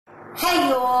Hey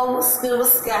y'all, what's good?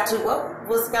 What's got you?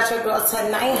 What's got your girl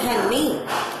tonight, honey?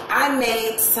 I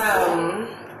made some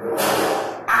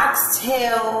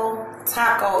oxtail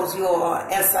tacos, y'all,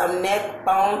 and some neck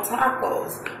bone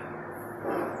tacos.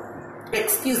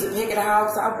 Excuse me, pick it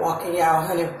house. I'm walking, y'all,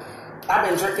 honey. I've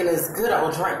been drinking this good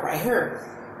old drink right here.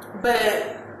 But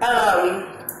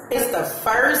it's the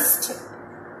first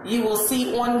you will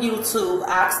see on YouTube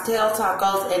oxtail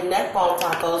tacos and neck bone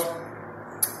tacos.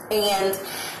 And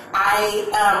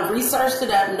I researched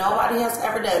it up. Nobody has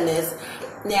ever done this.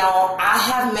 Now, I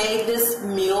have made this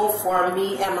meal for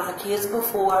me and my kids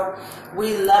before.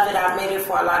 We love it. I've made it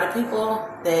for a lot of people.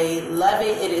 They love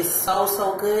it. It is so,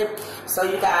 so good. So,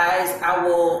 you guys, I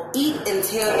will eat and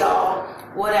tell y'all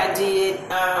what I did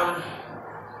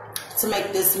to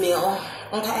make this meal.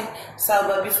 Okay? So,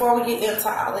 but before we get into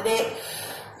all of that,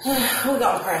 we're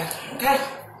going to pray. Okay?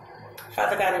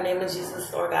 Father God, in the name of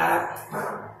Jesus, Lord God.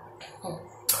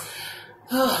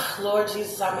 Oh, Lord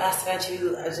Jesus, I'm asking that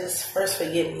you just first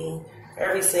forgive me for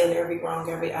every sin, every wrong,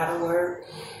 every out of word.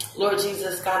 Lord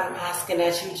Jesus, God, I'm asking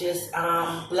that you just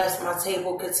bless my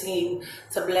table, continue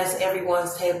to bless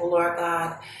everyone's table, Lord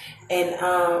God, and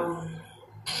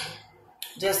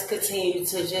just continue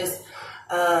to just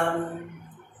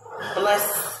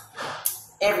bless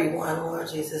everyone, Lord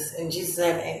Jesus. In Jesus'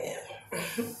 name,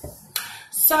 amen.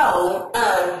 So,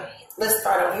 let's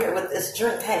start over here with this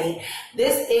drink, honey.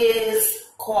 This is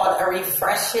called a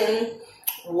refreshing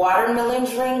watermelon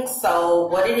drink. So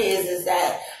what it is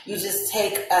that you just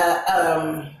take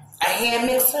a hand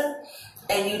mixer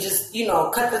and you just,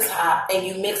 cut the top and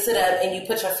you mix it up and you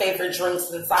put your favorite drinks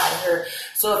inside here.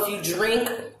 So if you drink,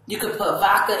 you can put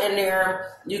vodka in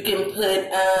there. You can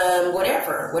put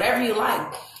whatever you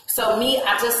like. So me,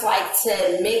 I just like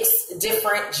to mix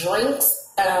different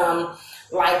drinks,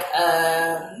 like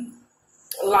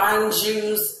lime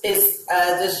juice. Is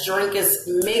this drink is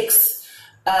mixed.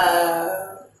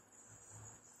 Oh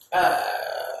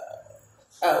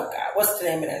God, what's the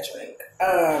name of that drink?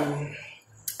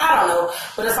 I don't know,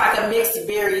 but it's like a mixed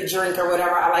berry drink or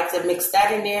whatever. I like to mix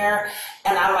that in there,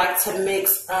 and I like to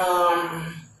mix.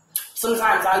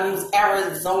 Sometimes I'll use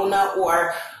Arizona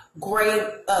or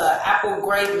apple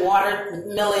grape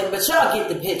watermelon, but y'all get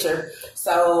the picture.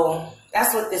 So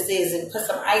that's what this is, and put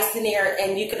some ice in there,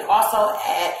 and you can also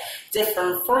add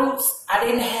different fruits. I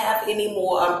didn't have any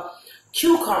more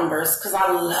cucumbers because I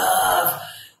love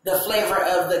the flavor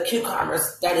of the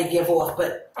cucumbers that it give off,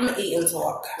 but I'm gonna eat and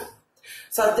talk.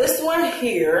 So this one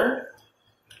here,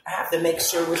 I have to make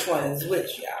sure which one is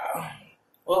which, y'all.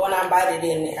 Well, when I bite it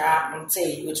in there, I'm gonna tell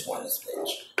you which one is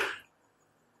which.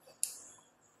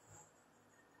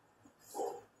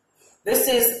 This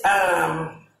is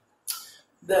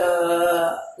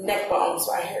the neck bones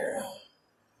right here.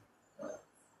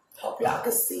 Hope y'all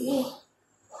can see.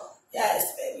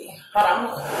 Yes, baby.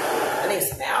 Hold on. I need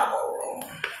some elbow room.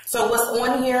 So what's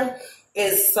on here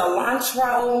is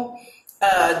cilantro,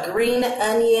 green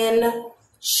onion,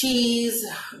 cheese,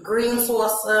 green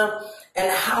salsa,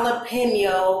 and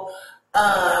jalapeno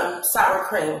sour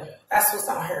cream. That's what's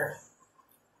on here.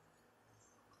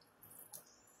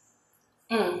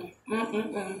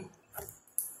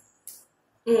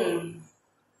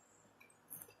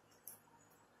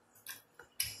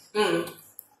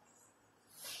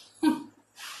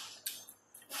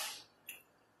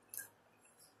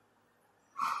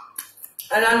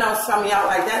 And I know some of y'all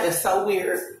like that is so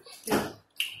weird.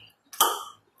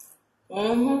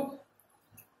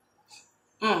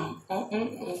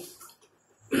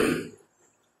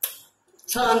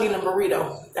 Tongue in a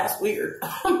burrito. That's weird.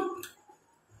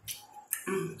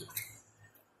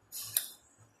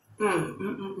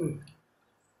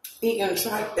 Eating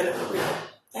tripe in a burrito.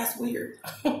 That's weird.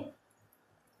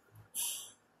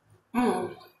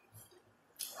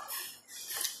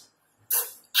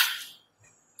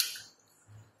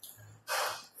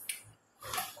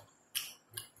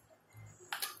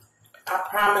 I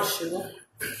promise you,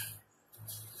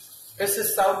 this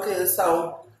is so good.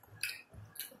 So,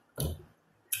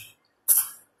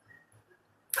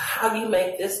 how you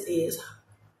make this is,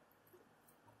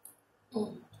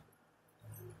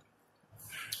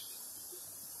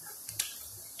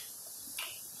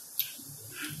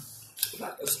 I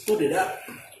can scoot it up.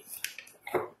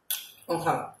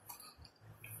 Okay.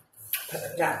 Put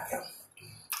it down here.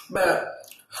 But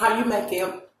how you make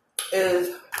it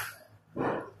is,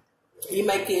 you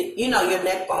make it, your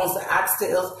neck bones and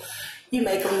oxtails, you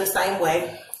make them the same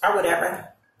way or whatever.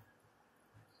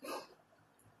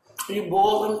 You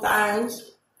boil them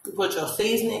things, you put your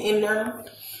seasoning in there,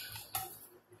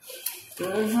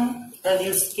 and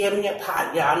you skim your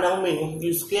pot. Y'all know me.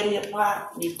 You skim your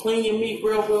pot, you clean your meat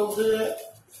real good,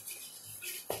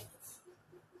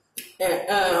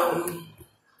 And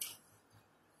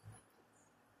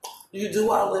you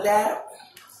do all of that.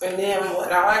 And then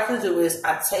what I like to do is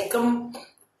I take them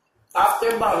off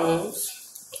their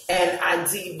bones and I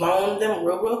debone them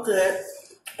real good.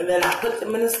 And then I put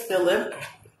them in a skillet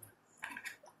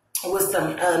with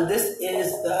some, this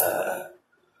is the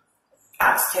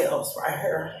oxtails right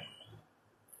here.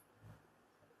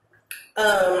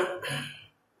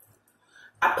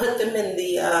 I put them in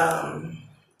the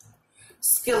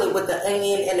skillet with the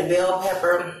onion and the bell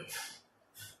pepper.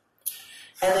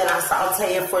 And then I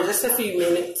saute it for just a few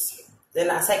minutes. Then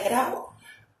I take it out.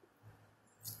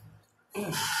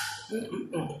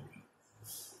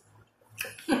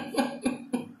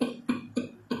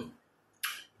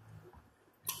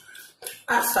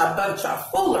 That's a bunch of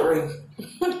foolery.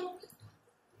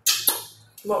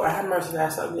 Lord have mercy,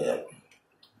 that's so good.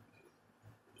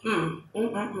 And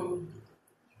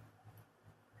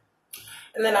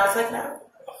then I'll take it out,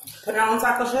 put it on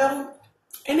taco shell,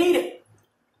 and eat it.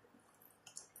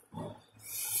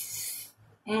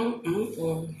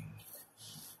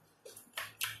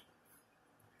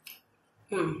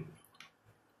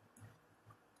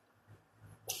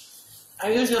 I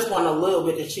usually just want a little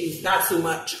bit of cheese, not too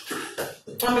much.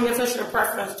 I mean, if it's your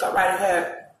preference, go right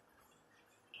ahead.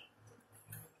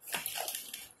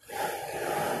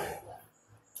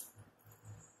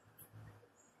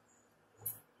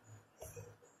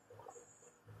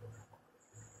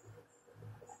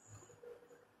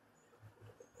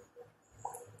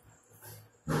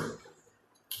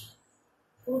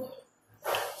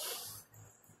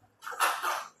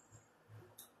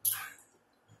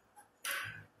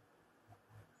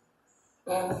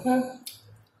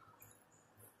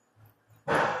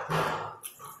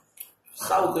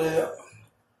 So good.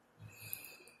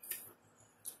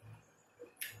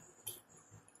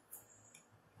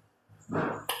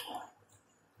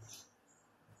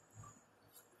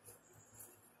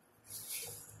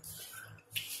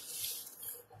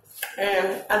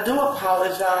 And I do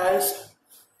apologize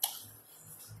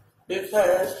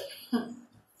because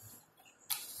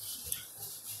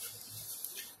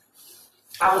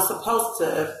I was supposed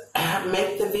to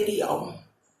make the video,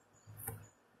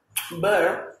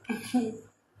 but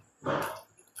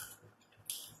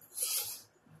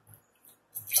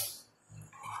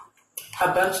a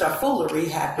bunch of foolery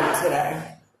happened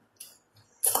today.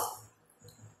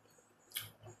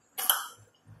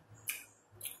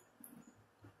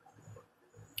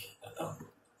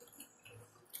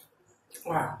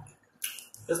 Wow,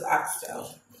 it's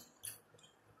oxtail.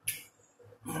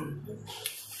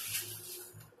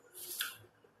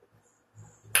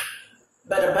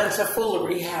 But a bunch of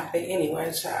foolery happened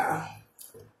anyway, child.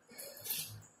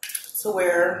 To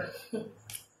where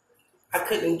I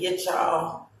couldn't get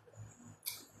y'all.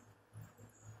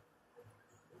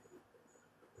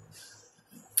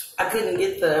 I couldn't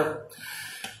get the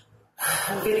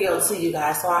video to you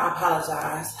guys, so I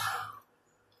apologize.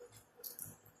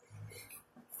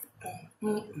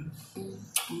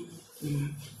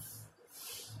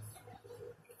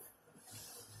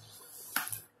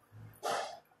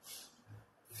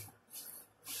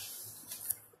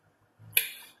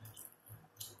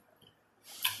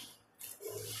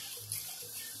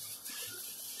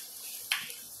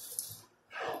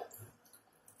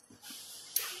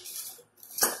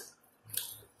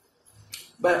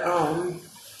 But I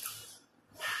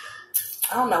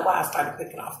don't know why I started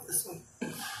picking off this one.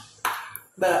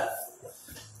 But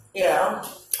yeah,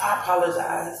 I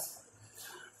apologize.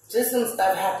 Just some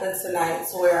stuff happened tonight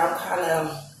to where I'm kind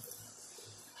of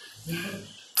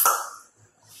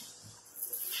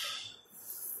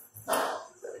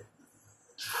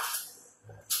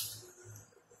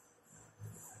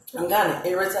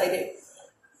irritated.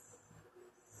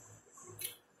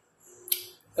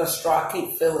 The straw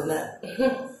keep filling up.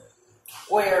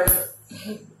 Where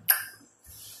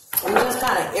I'm just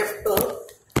kind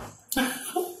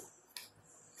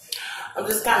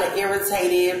of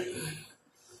irritated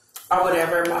or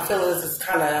whatever. My feelings is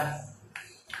kind of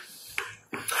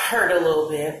hurt a little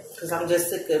bit because I'm just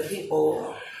sick of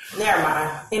people. Never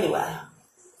mind. Anyway.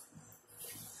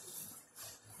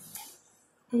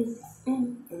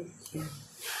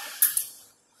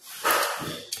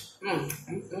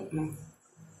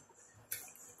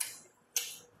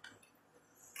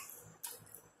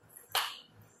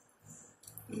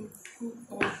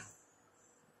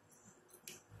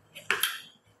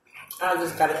 I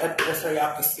just got it up there so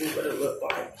y'all can see what it looked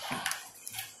like.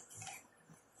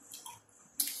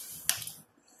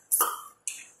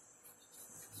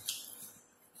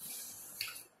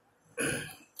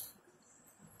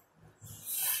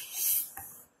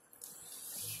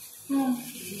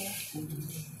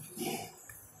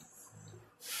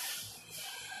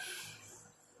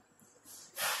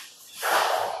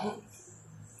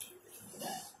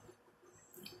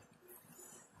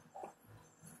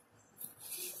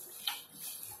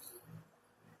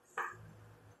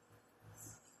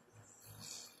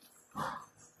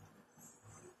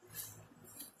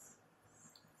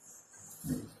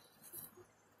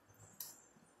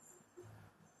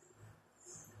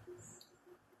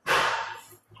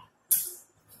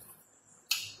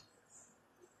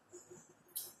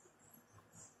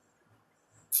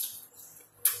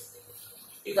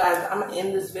 You guys, I'm gonna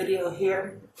end this video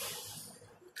here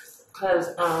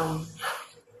because I'm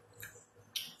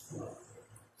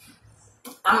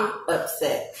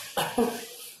upset.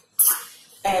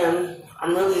 And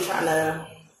I'm really trying to,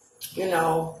 you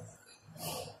know,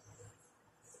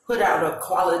 put out a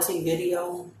quality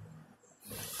video.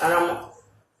 And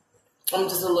I'm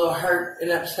just a little hurt and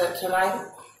upset tonight.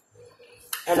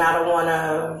 And I don't want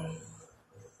to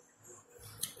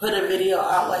put a video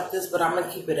out like this, but I'm going to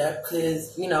keep it up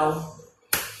because, you know,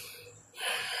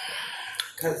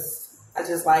 because I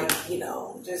just like, you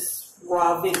know, just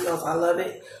raw videos. I love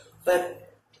it.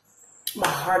 But my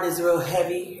heart is real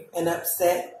heavy and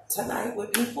upset tonight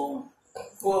with people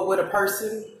or with a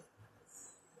person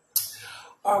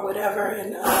or whatever.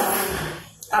 And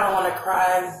I don't want to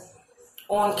cry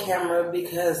on camera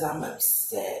because I'm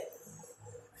upset.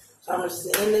 So I'm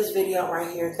just end this video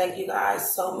right here. Thank you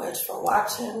guys so much for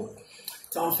watching.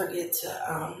 Don't forget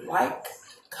to like,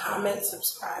 comment,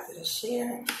 subscribe, and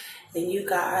share. And you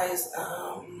guys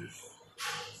have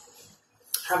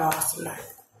an awesome night.